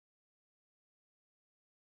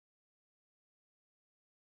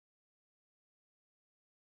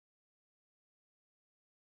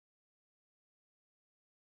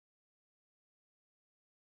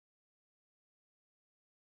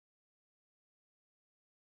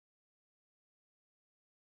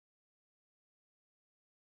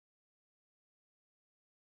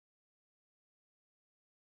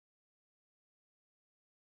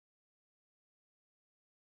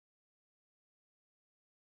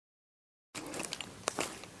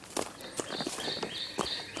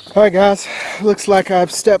Alright guys, looks like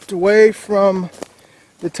I've stepped away from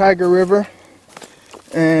the Tiger River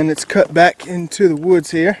and it's cut back into the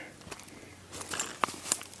woods here.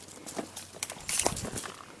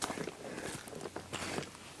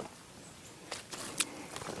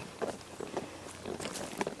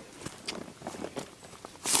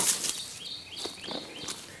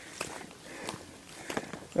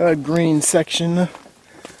 A green section,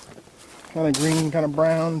 kind of green, kind of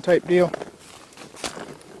brown type deal.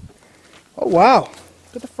 Oh wow,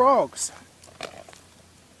 look at the frogs.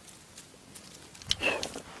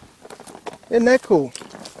 Isn't that cool?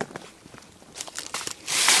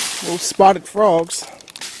 Little spotted frogs.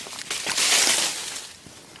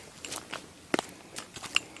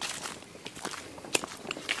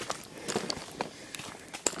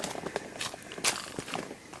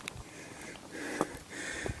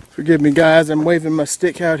 Forgive me guys, I'm waving my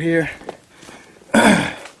stick out here.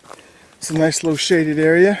 It's a nice little shaded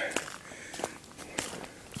area.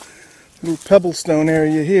 Little pebblestone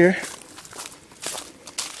area here.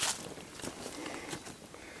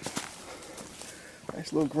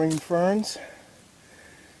 Nice little green ferns.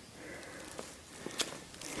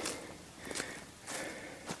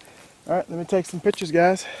 Alright, let me take some pictures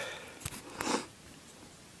guys.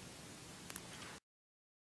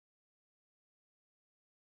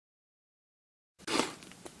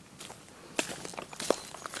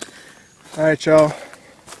 Alright y'all,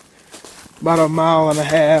 about a mile and a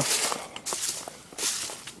half,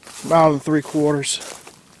 mile and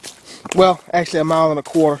 3/4. Well, actually a mile and a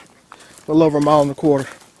quarter, a little over a mile and a quarter.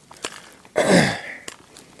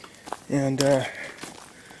 And a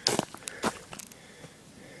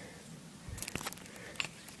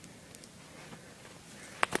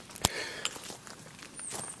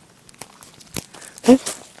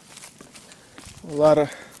lot of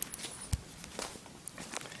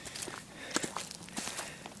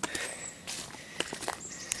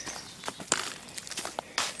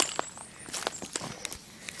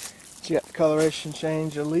you got the coloration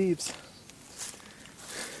change of leaves.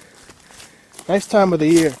 Nice time of the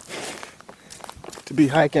year to be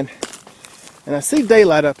hiking. And I see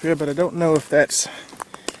daylight up here, but I don't know if that's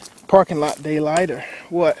parking lot daylight or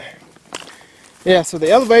what. Yeah, so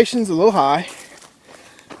the elevation's a little high.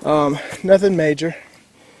 Nothing major.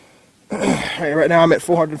 Right now I'm at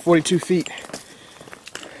 442 feet.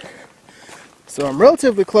 So I'm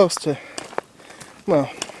relatively close to,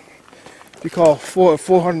 well, if you call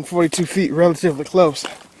 442 feet relatively close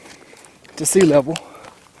to sea level.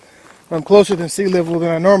 I'm closer than sea level than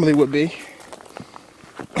I normally would be.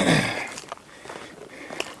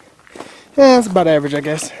 Yeah, it's about average, I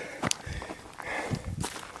guess.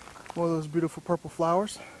 One of those beautiful purple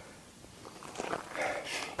flowers.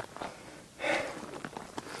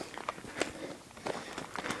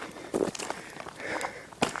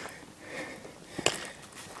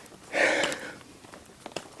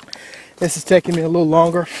 This is taking me a little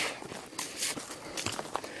longer.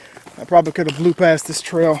 I probably could have blew past this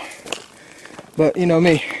trail, but you know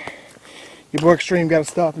me. Your boy Extreme got to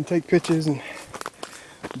stop and take pictures and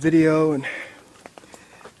video, and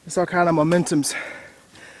it's all kind of momentums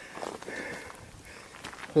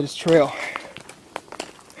for this trail.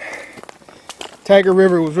 Tiger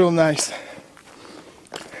River was real nice.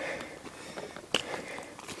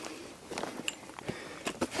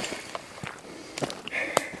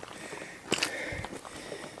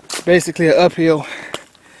 Basically an uphill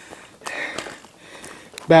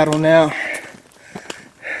battle now.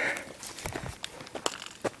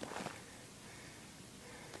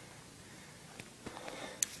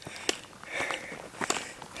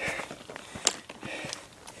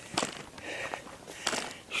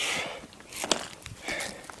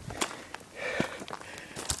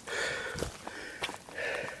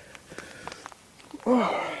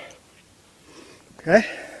 Okay.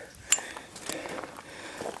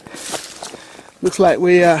 Looks like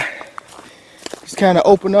we just kind of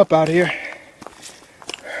open up out here.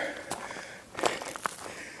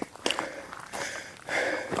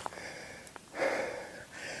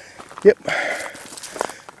 Yep.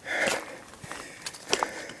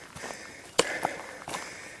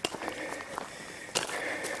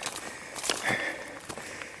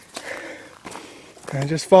 And it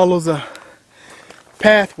just follows a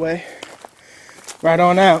pathway right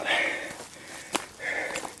on out.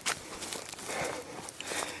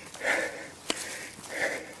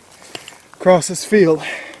 Across this field.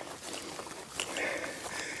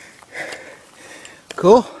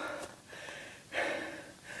 Cool.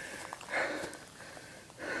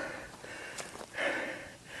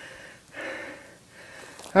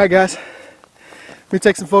 Alright guys, let me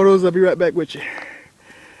take some photos. I'll be right back with you.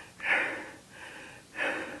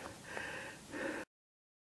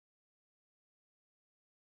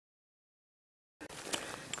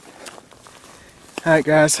 Alright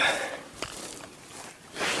guys,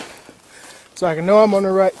 so I can know I'm on the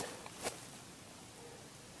right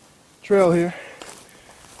trail here,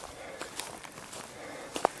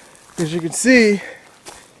 as you can see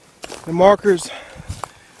the markers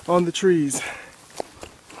on the trees.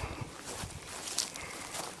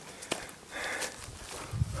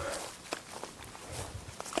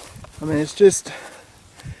 I mean, it's just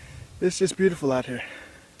beautiful out here.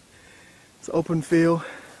 It's an open field.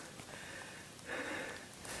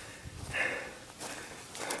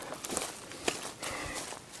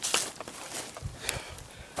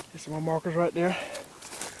 There's some more markers right there.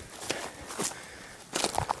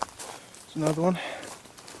 There's another one.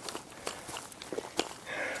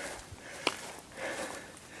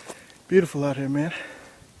 Beautiful out here, man.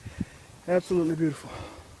 Absolutely beautiful.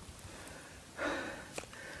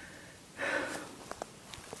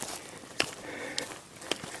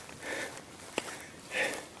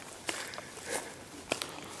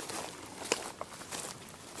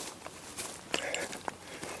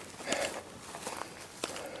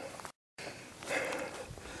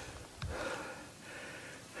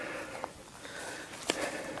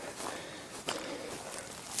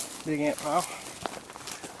 Big ant pile.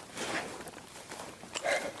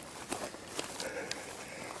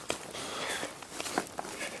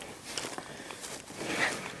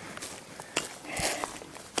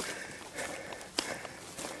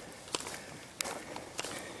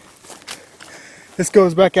 This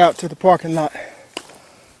goes back out to the parking lot.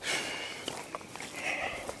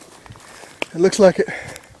 It looks like it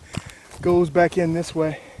goes back in this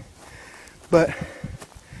way, but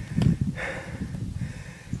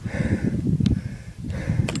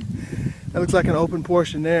that looks like an open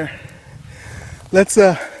portion there. Let's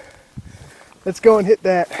go and hit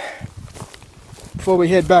that before we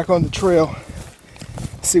head back on the trail.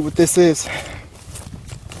 See what this is.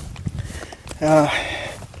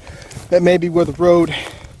 That may be where the road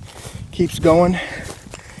keeps going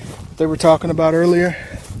that they were talking about earlier.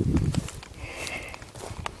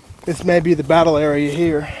 This may be the battle area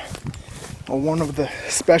here, or one of the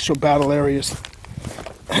special battle areas.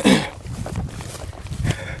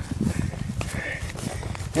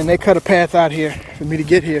 And they cut a path out here for me to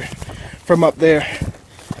get here from up there.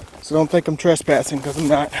 So don't think I'm trespassing, because I'm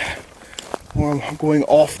not, or I'm going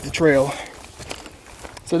off the trail.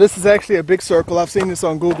 So this is actually a big circle. I've seen this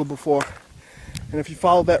on Google before. And if you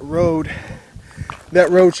follow that road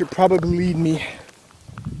should probably lead me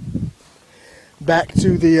back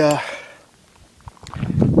to the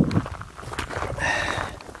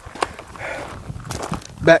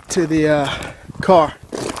car.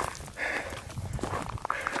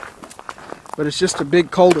 But it's just a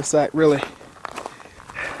big cul-de-sac, really.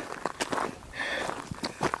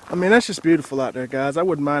 I mean, that's just beautiful out there, guys. I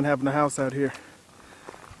wouldn't mind having a house out here.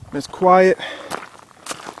 It's quiet.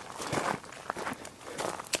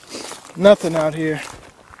 Nothing out here.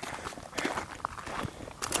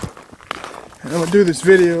 And I'm gonna do this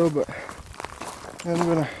video, but I'm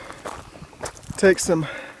gonna take some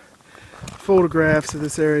photographs of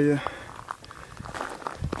this area.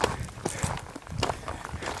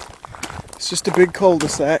 It's just a big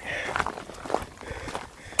cul-de-sac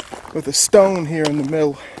with a stone here in the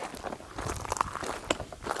middle.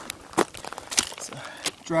 It's a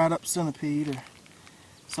dried up centipede or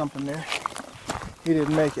something there. He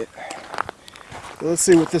didn't make it. So let's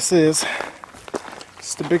see what this is.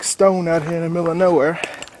 Just a big stone out here in the middle of nowhere.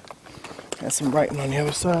 Got some writing on the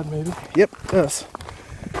other side, maybe. Yep, it does.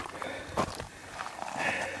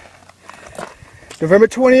 November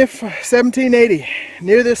 20th, 1780.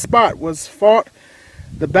 Near this spot was fought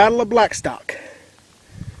the Battle of Blackstock.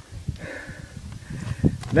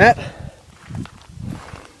 That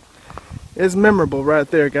is memorable right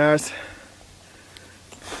there, guys.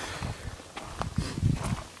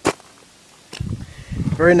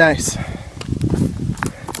 Very nice.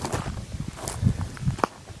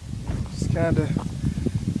 Just kind of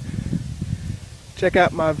check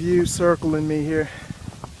out my view circling me here.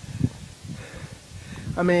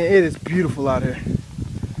 I mean, it is beautiful out here.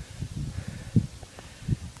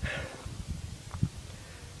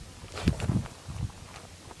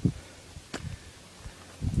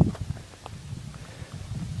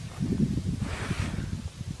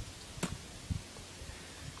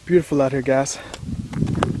 Beautiful out here, guys.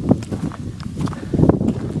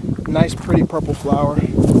 Nice, pretty purple flower.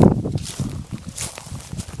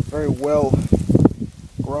 Very well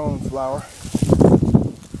grown flower.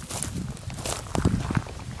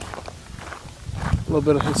 A little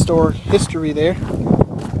bit of history there.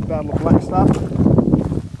 Battle of Blackstock.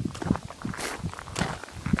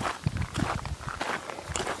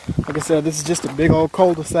 Like I said, this is just a big old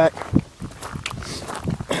cul-de-sac.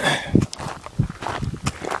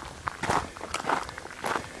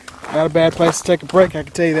 Not a bad place to take a break, I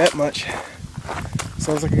can tell you that much.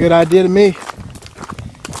 Sounds like a good idea to me.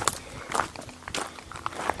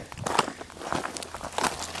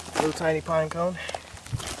 Little tiny pine cone.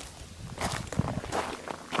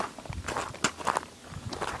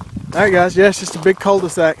 Alright guys, yeah, it's just a big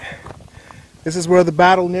cul-de-sac. This is where the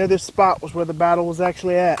battle, near this spot was where the battle was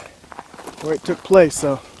actually at. Where it took place,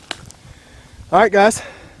 so. Alright guys,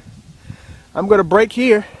 I'm going to break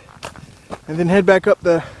here and then head back up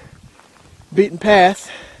the beaten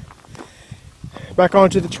path, back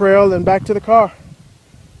onto the trail and back to the car.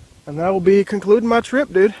 And that will be concluding my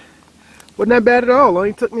trip, dude. Wasn't that bad at all.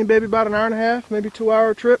 Only took me maybe about an hour and a half, maybe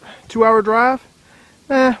 2-hour trip, 2-hour drive.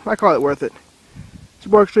 I call it worth it. It's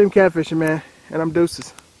your boy Extreme Catfishing, man, and I'm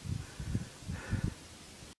deuces.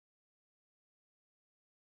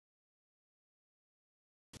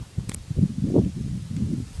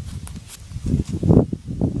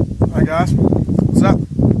 Alright guys, what's up?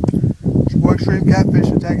 It's your boy Extreme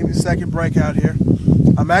Catfishing, taking the second break out here.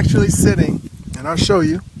 I'm actually sitting, and I'll show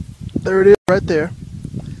you. There it is, right there.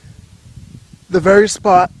 The very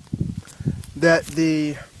spot that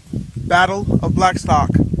the Battle of Blackstock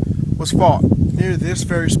was fought, near this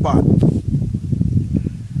very spot.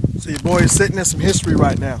 So your boy is sitting in some history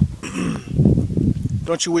right now.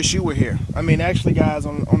 Don't you wish you were here? I mean, actually guys,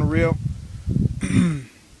 on the real,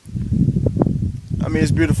 I mean,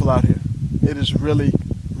 it's beautiful out here. It is really,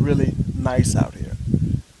 really nice out here.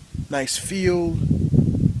 Nice field,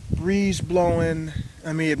 breeze blowing.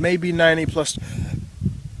 I mean, it may be 90 plus,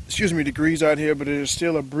 excuse me, degrees out here, but it is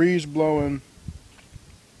still a breeze blowing.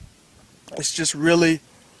 It's just really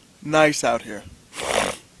nice out here.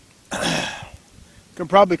 Can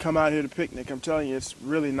probably come out here to picnic. I'm telling you, it's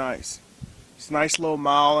really nice. It's a nice little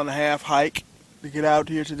 1.5-mile hike to get out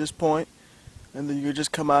here to this point, and then you can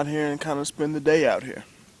just come out here and kind of spend the day out here.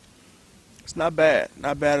 It's not bad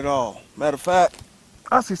at all. Matter of fact,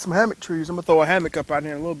 I see some hammock trees. I'm gonna throw a hammock up out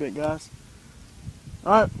here in a little bit, guys.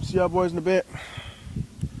 All right, see y'all boys in a bit.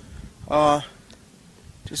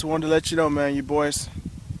 Just wanted to let you know, man, your boy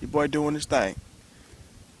doing his thing.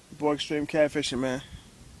 Your boy Extreme Catfishing, man.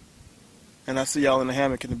 And I'll see y'all in the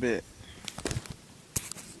hammock in a bit.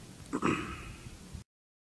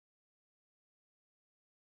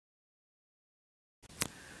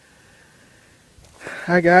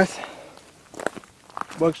 Hi guys,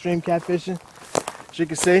 boy Extreme Catfishing. As you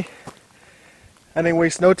can see, I didn't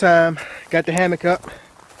waste no time. Got the hammock up.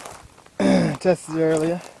 Tested it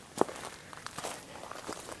earlier.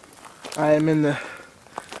 I am in the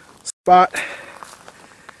spot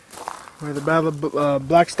where the Battle of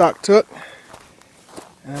Blackstock took,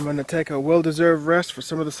 and I'm going to take a well-deserved rest for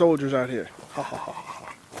some of the soldiers out here.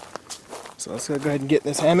 So let's go ahead and get in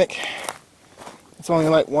this hammock. It's only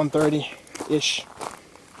like 1:30-ish.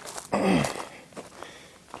 Get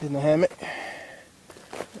in the hammock.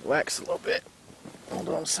 Relax a little bit. Hold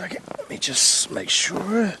on a second. Let me just make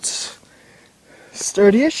sure it's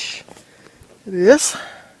sturdy-ish. It is.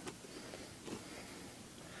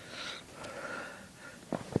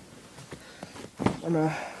 I'm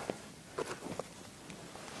gonna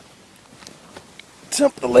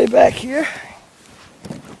attempt to lay back here.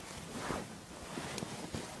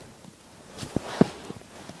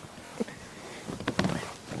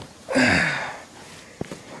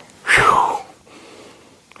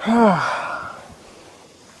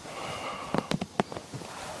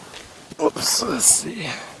 Oops, let's see.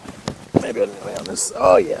 Maybe I didn't lay on this.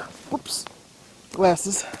 Oh yeah. Whoops.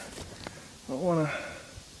 Glasses. Don't want to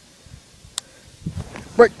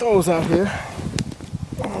break those out here.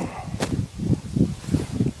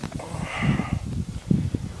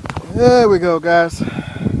 There we go, guys.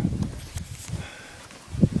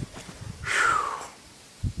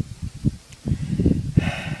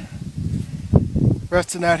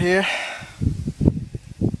 Resting out here.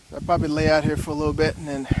 I'll probably lay out here for a little bit and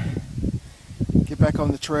then get back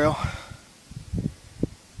on the trail.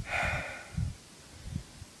 I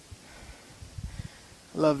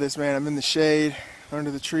love this, man. I'm in the shade, under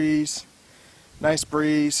the trees, nice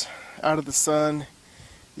breeze, out of the sun.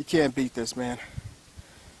 You can't beat this, man.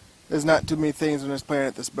 There's not too many things on this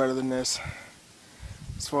planet that's better than this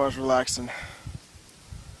as far as relaxing.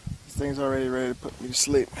 This thing's already ready to put me to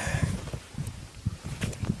sleep.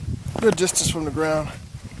 Good distance from the ground.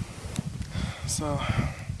 So,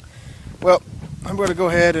 well, I'm going to go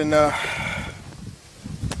ahead and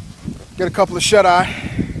get a couple of shut-eye,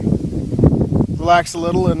 relax a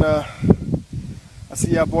little, and I'll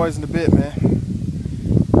see y'all boys in a bit, man.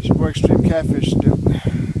 It's your boy Extreme Catfish, dude.